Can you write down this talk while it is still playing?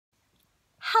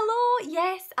Hello,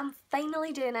 yes, I'm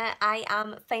finally doing it. I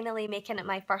am finally making it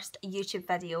my first YouTube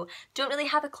video. Don't really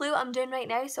have a clue what I'm doing right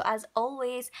now, so as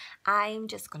always, I'm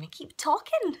just gonna keep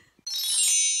talking.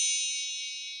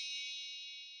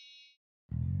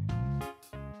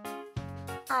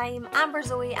 I'm Amber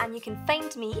Zoe and you can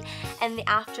find me in the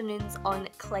afternoons on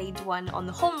Clyde 1 on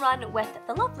the home run with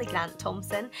the lovely Grant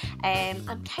Thompson.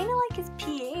 I'm kind of like his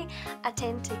PA. I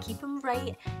tend to keep him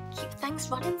right, keep things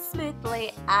running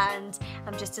smoothly, and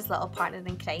I'm just his little partner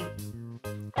in crime.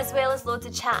 As well as loads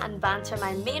of chat and banter,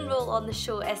 my main role on the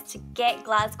show is to get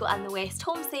Glasgow and the West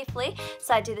home safely.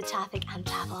 So I do the traffic and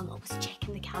travel. I'm always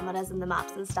checking the cameras and the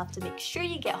maps and stuff to make sure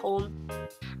you get home.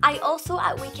 I also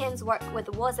at weekends work with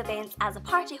Was events as a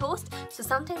party host, so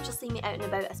sometimes you'll see me out and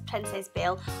about as Princess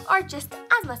Belle or just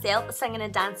as myself singing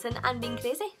and dancing and being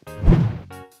crazy.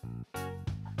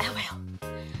 Well,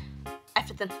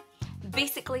 everything.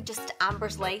 Basically just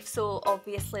Amber's life, so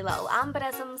obviously little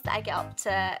amberisms that I get up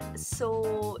to.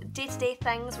 So day-to-day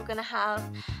things, we're going to have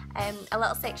a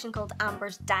little section called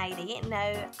Amber's Diary.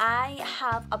 Now I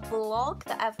have a blog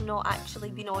that I've not actually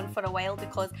been on for a while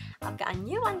because I've got a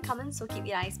new one coming, so keep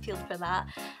your eyes peeled for that.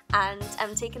 And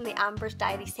I'm taking the Amber's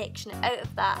Diary section out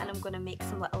of that and I'm going to make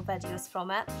some little videos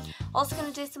from it. Also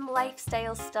going to do some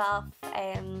lifestyle stuff,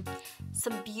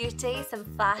 some beauty, some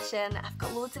fashion. I've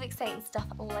got loads of exciting stuff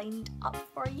lined up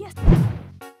for you.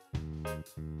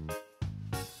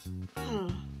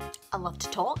 I love to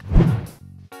talk.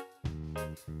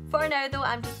 For now though,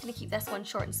 I'm just going to keep this one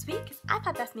short and sweet because I've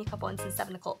had this makeup on since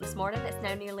 7 o'clock this morning. It's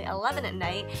now nearly 11 at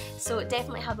night, so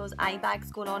definitely have those eye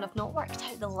bags going on. I've not worked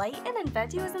out the lighting and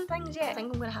videos and things yet. I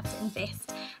think I'm going to have to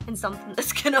invest in something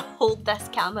that's going to hold this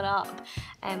camera up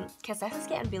because this is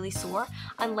getting really sore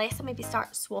unless I maybe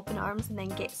start swapping arms and then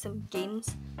get some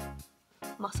gains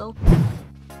muscle.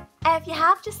 If you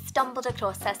have just stumbled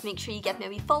across this, make sure you give me a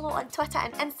wee follow on Twitter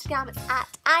and Instagram. It's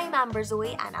at I'm Amber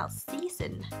Zoe, and I'll see you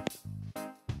soon.